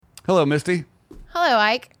Hello, Misty. Hello,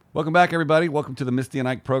 Ike. Welcome back, everybody. Welcome to the Misty and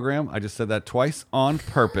Ike program. I just said that twice on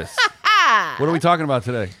purpose. What are we talking about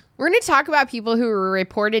today? We're going to talk about people who were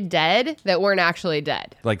reported dead that weren't actually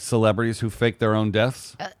dead. Like celebrities who fake their own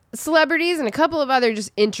deaths? Celebrities and a couple of other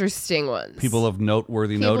just interesting ones. People of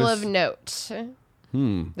noteworthy People notice? of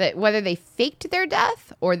note. That whether they faked their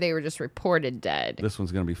death or they were just reported dead. This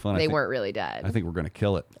one's going to be fun. They weren't really dead. I think we're going to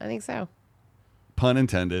kill it. I think so. Pun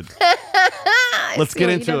intended. I Let's see get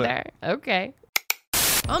what you into did it. there. Okay.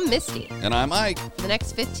 I'm Misty. And I'm Ike. For the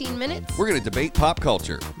next 15 minutes, We're going to debate pop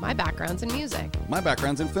culture. my background's in music. My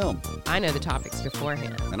background's in film, I know the topics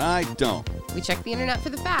beforehand. and I don't. We check the internet for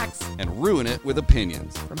the facts. And ruin it with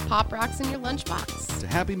opinions. From pop rocks in your lunchbox. To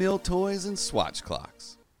Happy Meal toys and Swatch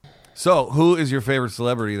clocks. So, who is your favorite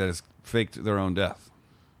celebrity that has faked their own death?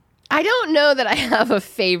 I don't know that I have a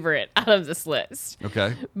favorite out of this list.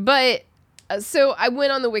 Okay. But so I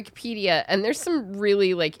went on the Wikipedia and there's some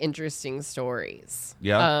really interesting stories.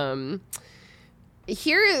 Yeah.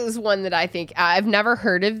 Here is one that I think I've never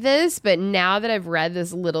heard of this, but now that I've read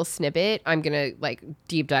this little snippet, I'm going to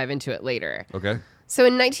deep dive into it later. Okay. So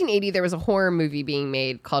in 1980, there was a horror movie being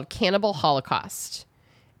made called Cannibal Holocaust.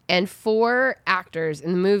 And 4 actors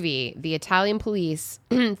in the movie, the Italian police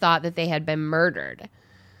thought that they had been murdered.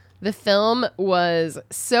 The film was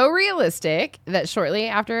so realistic that shortly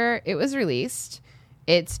after it was released,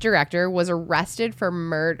 its director was arrested for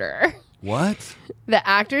murder. What? The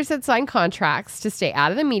actors had signed contracts to stay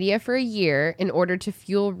out of the media for a year in order to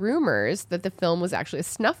fuel rumors that the film was actually a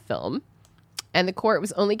snuff film. And the court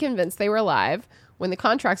was only convinced they were alive when the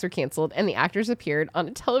contracts were canceled and the actors appeared on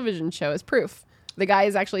a television show as proof. The guy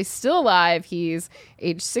is actually still alive. He's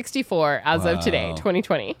age 64 as of today,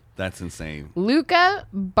 2020. That's insane. Luca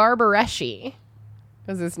Barbareschi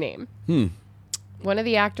was his name. One of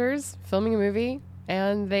the actors filming a movie,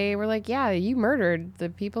 and they were like, yeah, you murdered the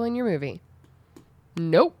people in your movie.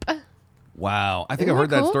 Nope. Wow. I think Isn't I've heard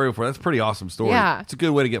that that cool? story before. That's a pretty awesome story. Yeah. It's a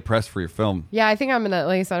good way to get press for your film. Yeah, I think I'm going to,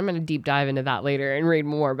 like I said, I'm going to deep dive into that later and read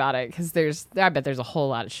more about it because I bet there's a whole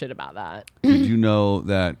lot of shit about that. Did you know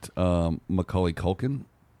that Macaulay Culkin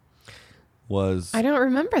was I don't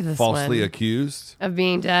remember this falsely one. accused? Of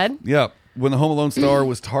being dead? Yeah. When the Home Alone star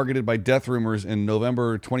was targeted by death rumors in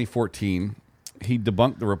November 2014, he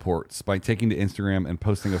debunked the reports by taking to Instagram and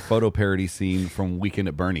posting a photo parody scene from Weekend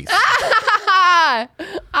at Bernie's.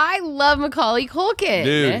 I love Macaulay Culkin.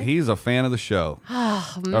 Dude, he's a fan of the show.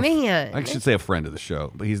 Oh, man. I should say a friend of the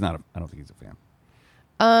show, but he's not. I don't think he's a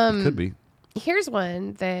fan. He could be, Here's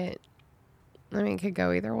one that, could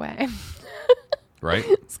go either way. right?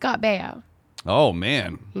 Scott Baio. Oh,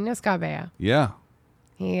 man. You know Scott Baio. Yeah.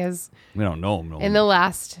 He is, We don't know him. No in the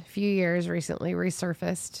last few years, recently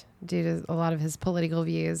resurfaced due to a lot of his political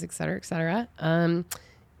views, et cetera, et cetera. In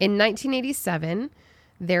 1987,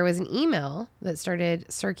 there was an email that started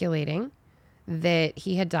circulating that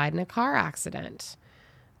he had died in a car accident.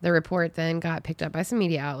 The report then got picked up by some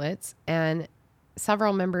media outlets, and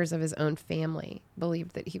several members of his own family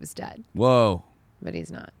believed that he was dead, Whoa. but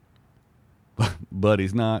he's not. But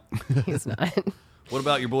he's not. He's not. What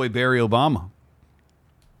about your boy Barry Obama?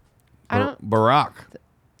 I don't. Barack.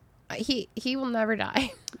 He will never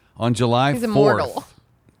die. On July He's 4th, immortal.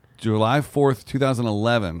 July 4th,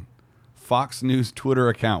 2011, Fox News Twitter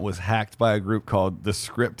account was hacked by a group called the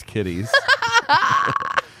Script Kiddies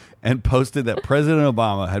and posted that President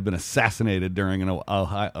Obama had been assassinated during an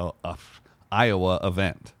Iowa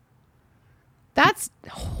event. That's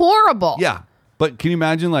horrible. Yeah. But can you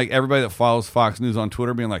imagine everybody that follows Fox News on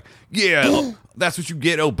Twitter being like, yeah, that's what you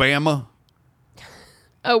get, Obama.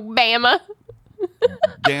 Obama.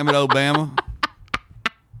 Damn it, Obama.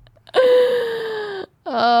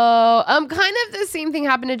 Oh, kind of the same thing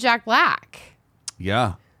happened to Jack Black.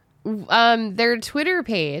 Yeah. Their Twitter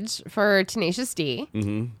page for Tenacious D,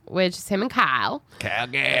 which is him and Kyle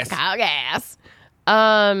Gass,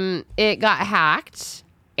 it got hacked,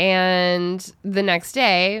 and the next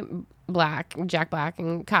day, Jack Black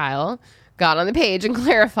and Kyle got on the page and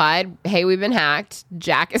clarified, hey, we've been hacked.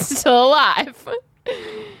 Jack is still alive.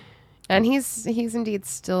 And he's indeed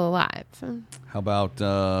still alive. How about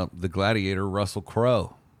the gladiator Russell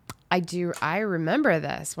Crowe? I remember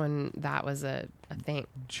this when that was a thing.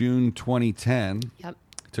 June 2010. Yep.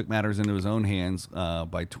 Took matters into his own hands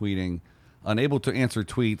by tweeting, unable to answer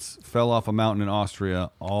tweets, fell off a mountain in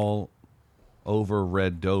Austria, all over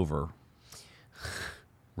Red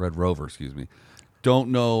Rover, excuse me. Don't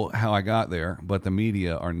know how I got there, but the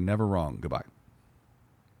media are never wrong. Goodbye.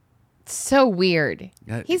 So weird.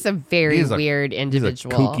 Yeah, He's a very weird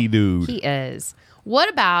individual. He's a kooky dude. He is. What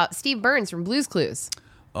about Steve Burns from Blue's Clues?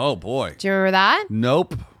 Oh, boy. Do you remember that?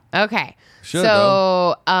 Nope. Okay. Should,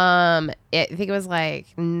 so, I think it was like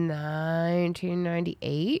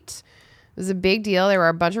 1998. It was a big deal. There were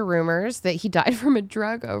a bunch of rumors that he died from a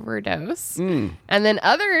drug overdose. And then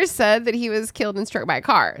others said that he was killed and struck by a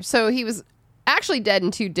car. So he was actually dead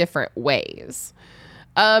in two different ways.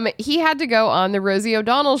 He had to go on the Rosie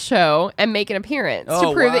O'Donnell show and make an appearance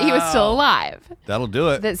to prove that he was still alive. That'll do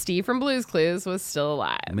it. That Steve from Blue's Clues was still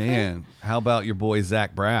alive. Man, how about your boy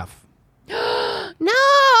Zach Braff?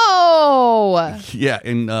 No! Yeah,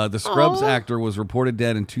 and the Scrubs actor was reported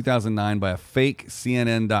dead in 2009 by a fake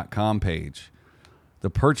CNN.com page. The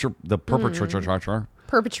perpetrator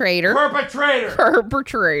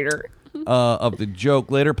of the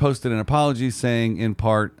joke later posted an apology saying, in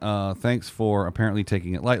part, thanks for apparently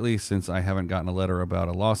taking it lightly since I haven't gotten a letter about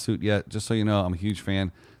a lawsuit yet. Just so you know, I'm a huge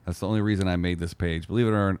fan. That's the only reason I made this page, believe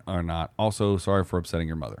it or not. Also, sorry for upsetting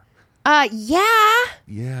your mother. Yeah.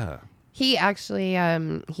 Yeah. He actually,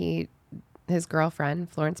 his girlfriend,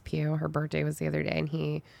 Florence Pugh, her birthday was the other day, and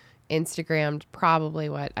he Instagrammed probably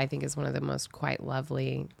what I think is one of the most quite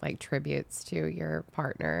lovely like tributes to your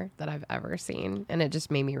partner that I've ever seen, and it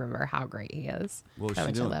just made me remember how great he is. What was how she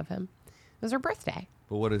much doing? I love him. It was her birthday.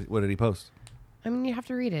 But what did he post? I mean, you have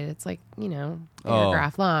to read it. It's like,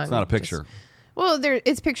 paragraph long. It's not a picture.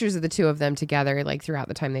 It's pictures of the two of them together, like throughout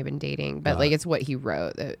the time they've been dating. But like, it's what he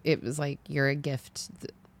wrote. It was like, you're a gift.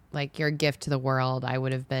 Like, you're a gift to the world. I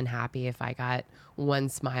would have been happy if I got one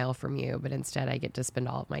smile from you, but instead I get to spend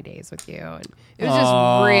all of my days with you. And it was just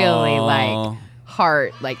really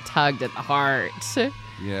tugged at the heart.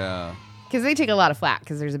 Yeah. Because they take a lot of flack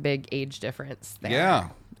because there's a big age difference there. Yeah.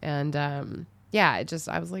 And I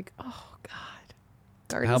was like, oh God.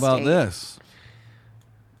 Garden How about State. this?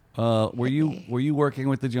 Were you working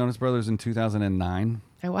with the Jonas Brothers in 2009?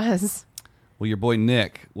 I was. Well, your boy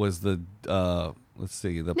Nick was the let's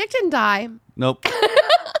see. Nick didn't die. Nope.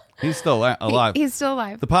 He's still alive. He's still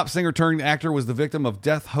alive. The pop singer turned actor was the victim of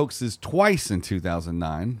death hoaxes twice in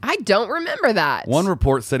 2009. I don't remember that. One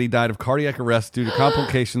report said he died of cardiac arrest due to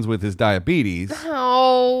complications with his diabetes.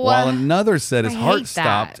 Oh. While another said his I heart hate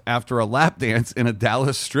stopped that. after a lap dance in a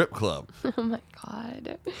Dallas strip club. Oh my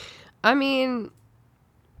God. I mean,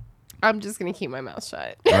 I'm just going to keep my mouth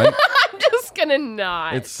shut. Right? I'm just going to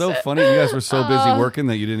not. It's so funny. You guys were so busy working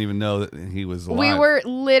that you didn't even know that he was alive. We were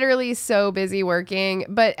literally so busy working,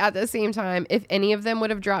 but at the same time, if any of them would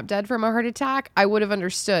have dropped dead from a heart attack, I would have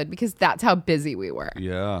understood because that's how busy we were.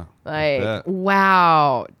 Yeah. Like,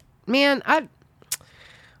 wow. Man,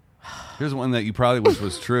 Here's one that you probably wish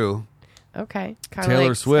was true. Okay. Taylor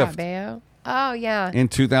like Swift. Scott Baio. Oh, yeah. In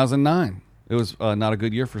 2009. It was not a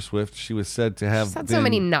good year for Swift. She was said to have She's had so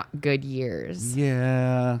many not good years.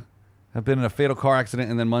 Yeah. Have been in a fatal car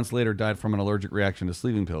accident and then months later died from an allergic reaction to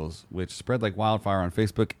sleeping pills, which spread like wildfire on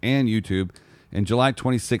Facebook and YouTube. In July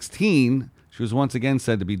 2016, she was once again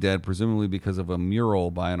said to be dead, presumably because of a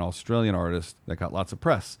mural by an Australian artist that got lots of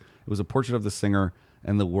press. It was a portrait of the singer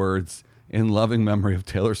and the words, "In loving memory of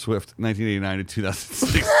Taylor Swift, 1989 to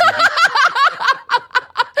 2016.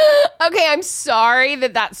 Okay, I'm sorry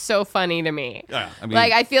that's so funny to me. Yeah, I mean,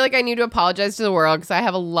 I feel like I need to apologize to the world because I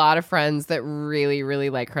have a lot of friends that really, really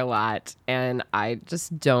like her a lot, and I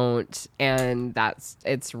just don't. And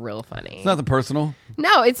it's real funny. It's nothing personal.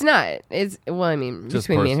 No, it's not. It's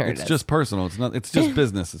between me and her, it's just personal. It's not. It's just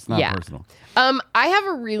business. It's not personal. I have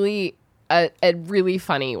a really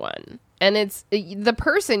funny one, and it's the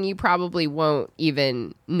person you probably won't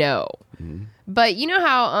even know. Mm-hmm. But you know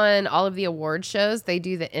how on all of the award shows they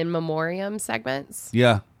do the in memoriam segments?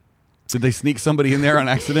 Yeah. Did they sneak somebody in there on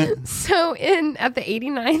accident? So at the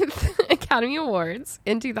 89th Academy Awards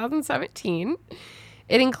in 2017,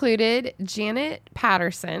 it included Janet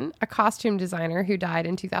Patterson, a costume designer who died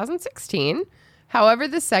in 2016. However,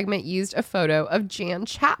 the segment used a photo of Jan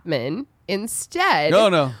Chapman instead.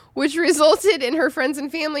 No. Which resulted in her friends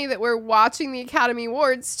and family that were watching the Academy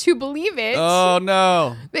Awards to believe it. Oh,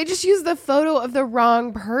 no. They just used the photo of the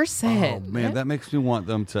wrong person. Oh, man, that makes me want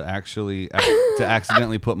them to actually to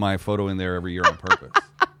accidentally put my photo in there every year on purpose.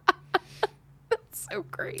 That's so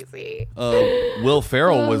crazy. Will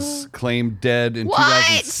Ferrell was claimed dead in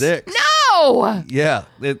 2006. No! Yeah,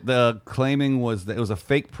 the claiming was that it was a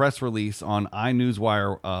fake press release on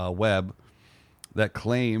iNewsWire web that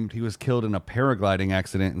claimed he was killed in a paragliding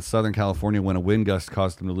accident in Southern California when a wind gust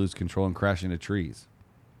caused him to lose control and crash into trees.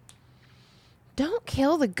 Don't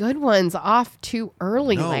kill the good ones off too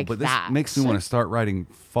early like that. No, but this makes me want to start writing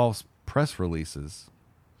false press releases.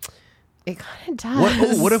 It kind of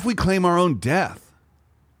does. What if we claim our own death?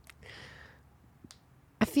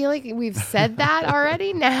 feel like we've said that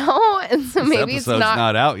already now, and so This maybe it's episode's not,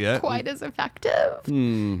 not out yet. quite as effective.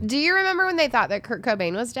 Do you remember when they thought that Kurt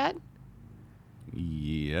Cobain was dead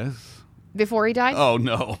Yes. before he died? Oh,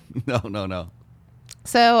 no. No.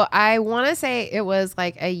 So I want to say it was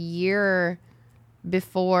like a year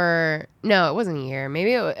before. No, it wasn't a year.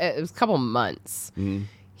 Maybe it was a couple months. Mhm.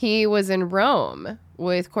 He was in Rome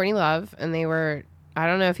with Courtney Love, and they were, I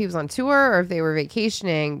don't know if he was on tour or if they were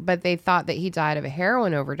vacationing, but they thought that he died of a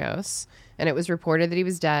heroin overdose. And it was reported that he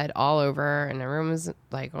was dead all over, and everyone was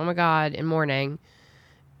like, oh my God, in mourning.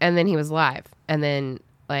 And then he was alive. And then,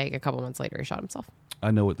 like, a couple months later, he shot himself. I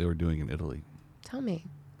know what they were doing in Italy. Tell me.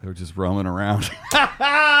 They were just roaming around.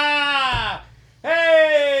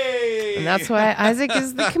 Hey! And that's why Isaac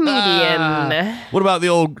is the comedian. What about the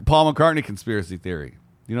old Paul McCartney conspiracy theory?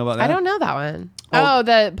 You know about that? I don't know that one. Oh. Oh,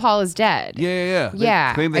 that Paul is dead. Yeah. They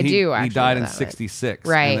Yeah, claim that I he, do He actually died know in that one. 66.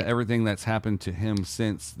 Right. And that everything that's happened to him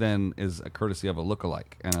since then is a courtesy of a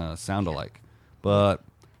look-alike and a sound-alike. But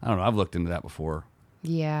I don't know. I've looked into that before.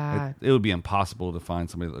 Yeah. It would be impossible to find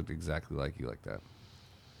somebody that looked exactly like you like that.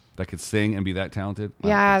 That could sing and be that talented. I don't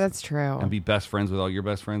Yeah, think so. that's true. And be best friends with all your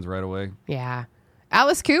best friends right away. Yeah.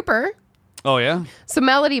 Alice Cooper. Oh, yeah? So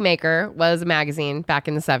Melody Maker was a magazine back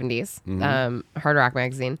in the 70s, hard rock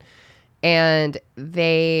magazine. And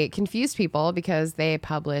they confused people because they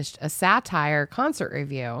published a satire concert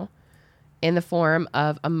review in the form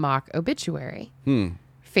of a mock obituary.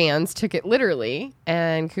 Fans took it literally,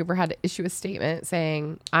 and Cooper had to issue a statement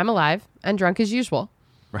saying, I'm alive and drunk as usual.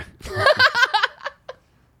 Right.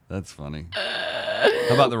 That's funny.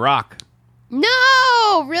 How about The Rock?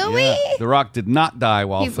 No, really? Yeah. The Rock did not die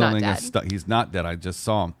while He's not filming a dead. stunt. He's not dead. I just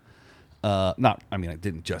saw him. I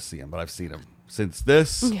didn't just see him, but I've seen him since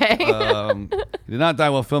this. Okay. He did not die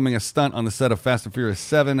while filming a stunt on the set of Fast and Furious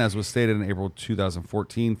 7, as was stated in April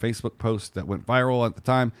 2014 Facebook post that went viral at the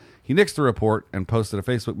time. He nixed the report and posted a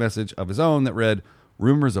Facebook message of his own that read,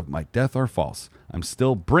 "Rumors of my death are false. I'm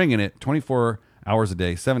still bringing it 24 hours a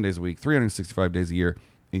day, 7 days a week, 365 days a year,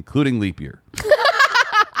 including leap year."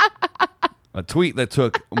 A tweet that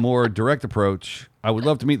took a more direct approach. I would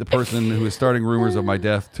love to meet the person who is starting rumors of my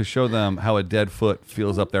death to show them how a dead foot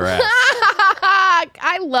feels up their ass.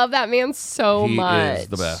 I love that man so He much. is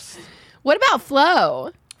the best. What about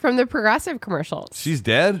Flo from the Progressive commercials? She's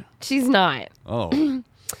dead? She's not. Oh.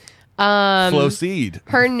 Flo Seed.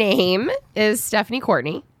 Her name is Stephanie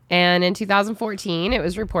Courtney. And in 2014, it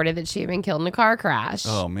was reported that she had been killed in a car crash.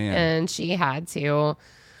 Oh, man. And she had to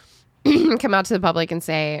come out to the public and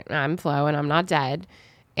say, I'm Flo and I'm not dead.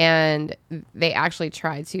 And they actually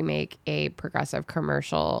tried to make a Progressive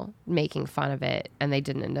commercial making fun of it. And they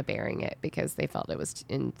didn't end up airing it because they felt it was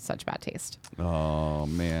in such bad taste. Oh,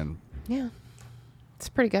 man. Yeah. It's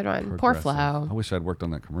a pretty good one. Poor Progressive. Flo. I wish I'd worked on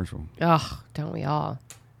that commercial. Ugh, don't we all?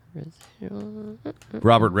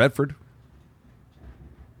 Robert Redford.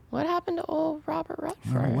 What happened to old Robert Oh,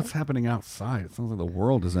 Redford? what's happening outside? It sounds like the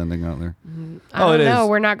world is ending out there. I don't it know. is.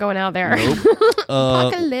 We're not going out there. Nope.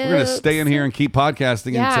 We're going to stay in here and keep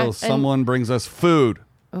podcasting Yeah, until and- someone brings us food.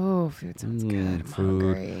 Oh, food sounds good. I'm Food.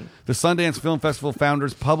 hungry. The Sundance Film Festival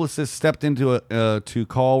founder's publicist stepped in to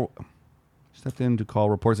call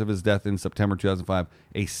reports of his death in September 2005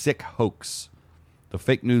 a sick hoax. The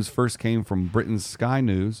fake news first came from Britain's Sky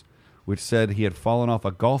News, which said he had fallen off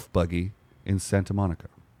a golf buggy in Santa Monica.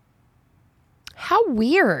 How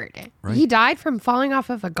weird. Right? He died from falling off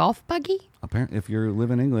of a golf buggy? Apparently, if you live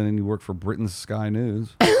in England and you work for Britain's Sky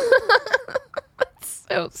News,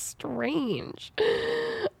 So strange.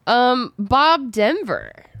 Bob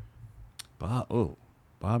Denver.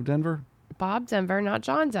 Bob Denver? Bob Denver, not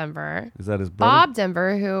John Denver. Is that his brother? Bob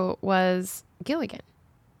Denver, who was Gilligan.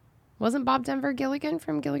 Wasn't Bob Denver Gilligan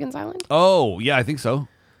from Gilligan's Island? Oh, yeah, I think so.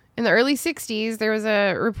 In the early 60s, there was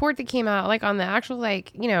a report that came out like on the actual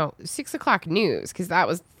 6 o'clock news, because that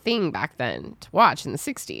was the thing back then to watch in the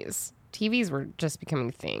 60s. TVs were just becoming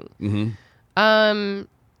a thing. Mm-hmm.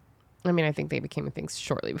 I think they became a thing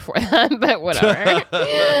shortly before that, but whatever.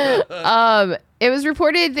 It was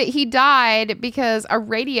reported that he died because a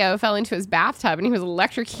radio fell into his bathtub and he was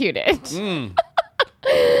electrocuted.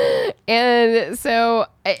 And so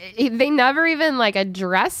they never even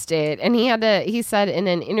addressed it. And he said in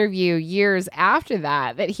an interview years after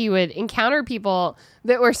that he would encounter people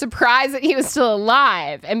that were surprised that he was still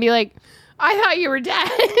alive and be like, I thought you were dead.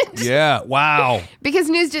 Yeah, wow. Because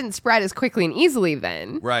news didn't spread as quickly and easily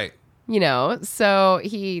then. Right. So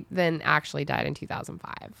he then actually died in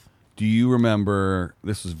 2005. Do you remember,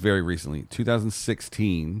 this was very recently,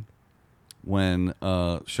 2016, when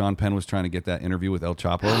Sean Penn was trying to get that interview with El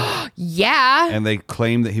Chapo. Yeah. And they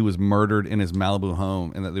claimed that he was murdered in his Malibu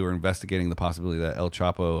home and that they were investigating the possibility that El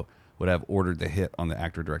Chapo would have ordered the hit on the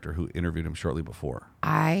actor-director who interviewed him shortly before.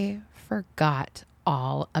 I forgot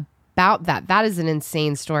all about that. That is an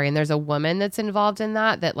insane story. And there's a woman that's involved in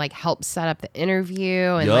that like helps set up the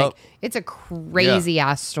interview. And like, it's a crazy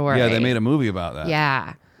ass story. Yeah, they made a movie about that.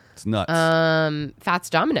 Yeah. It's nuts. Fats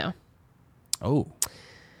Domino. Oh.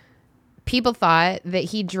 People thought that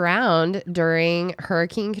he drowned during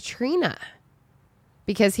Hurricane Katrina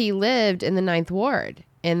because he lived in the 9th Ward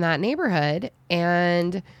in that neighborhood.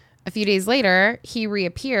 And a few days later, he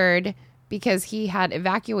reappeared because he had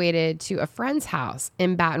evacuated to a friend's house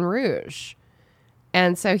in Baton Rouge.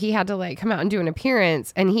 And so he had to like come out and do an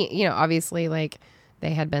appearance. And he, you know, obviously like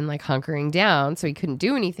they had been like hunkering down, so he couldn't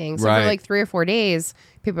do anything. So for like 3 or 4 days,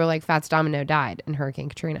 people were like, Fats Domino died in Hurricane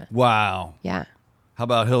Katrina. Wow. Yeah. How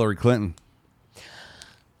about Hillary Clinton?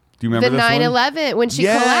 Do you remember the this 9/11 when she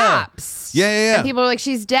collapsed? Yeah. And people were like,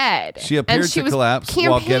 she's dead. She appeared to collapse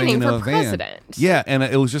while getting into a van. President. Yeah, and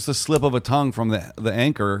it was just a slip of a tongue from the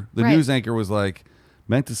anchor. The news anchor was like,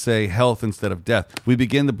 meant to say health instead of death. We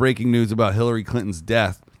begin the breaking news about Hillary Clinton's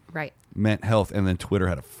death. Right. Meant health, and then Twitter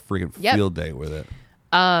had a freaking field day with it.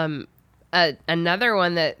 Another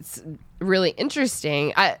one that's really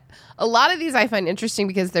interesting. A lot of these I find interesting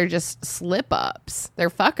because they're just slip-ups.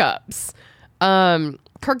 They're fuck-ups.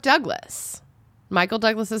 Kirk Douglas, Michael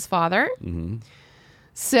Douglas's father. Mm-hmm.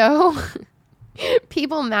 So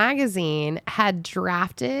People Magazine had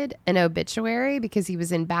drafted an obituary because he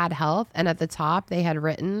was in bad health. And at the top, they had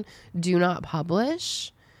written, "Do not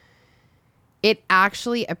publish." It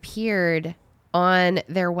actually appeared on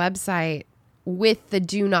their website with the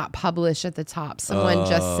 "do not publish" at the top. Someone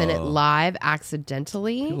just sent it live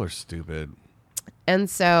accidentally. People are stupid. And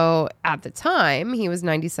so at the time, he was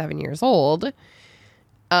 97 years old.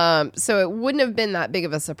 So it wouldn't have been that big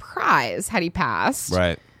of a surprise had he passed.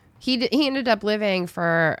 Right. He ended up living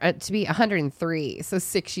for to be 103. So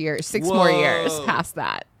 6 more years past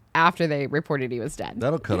that after they reported he was dead.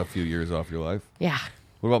 That'll cut a few years off your life. Yeah.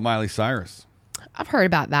 What about Miley Cyrus? I've heard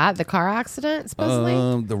about that. The car accident,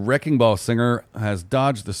 supposedly. The Wrecking Ball singer has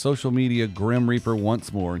dodged the social media Grim Reaper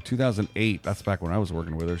once more. In 2008, that's back when I was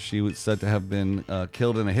working with her, she was said to have been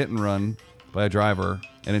killed in a hit and run by a driver.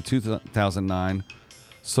 And in 2009,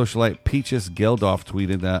 socialite Peaches Geldof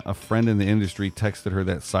tweeted that a friend in the industry texted her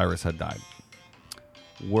that Cyrus had died.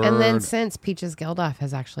 Word. And then since Peaches Geldof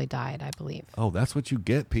has actually died, I believe. Oh, that's what you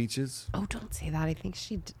get, Peaches. Oh, don't say that. I think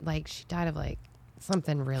she died of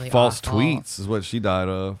something really false awful. tweets is what she died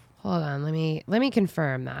of. Hold on, let me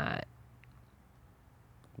confirm that.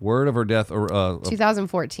 Word of her death, or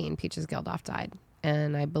 2014, Peaches Geldof died,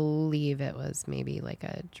 and I believe it was maybe like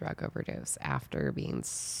a drug overdose after being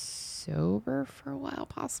sober for a while,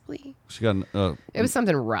 possibly. She got it was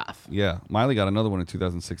something rough. Yeah, Miley got another one in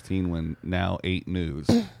 2016 when Now 8 News,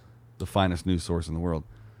 the finest news source in the world,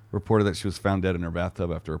 reported that she was found dead in her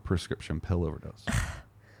bathtub after a prescription pill overdose.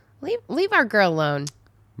 Leave our girl alone.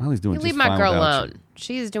 Miley's doing just fine. Leave my girl alone.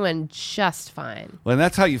 She's doing just fine. Well, and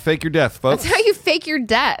that's how you fake your death, folks. That's how you fake your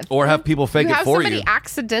death. Or have people fake it for you. Have somebody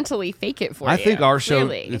accidentally fake it for you. I think our show,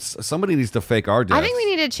 somebody needs to fake our death. I think we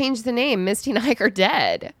need to change the name. Misty and Ike are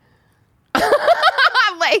dead.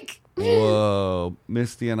 Whoa.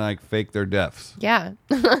 Misty and Ike fake their deaths. Yeah.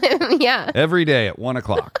 Yeah. Every day at 1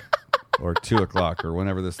 o'clock or 2 o'clock or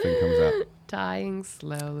whenever this thing comes out. Dying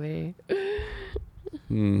slowly.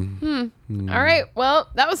 All right. Well,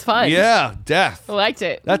 that was fun. Yeah, death. I liked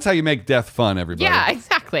it. That's how you make death fun, everybody. Yeah,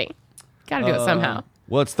 exactly. Got to do it somehow.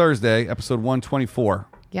 Well, it's Thursday, episode 124.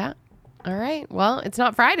 Yeah. All right. Well, it's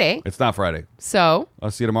not Friday. It's not Friday. So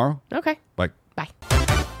I'll see you tomorrow. Okay. Bye. Bye.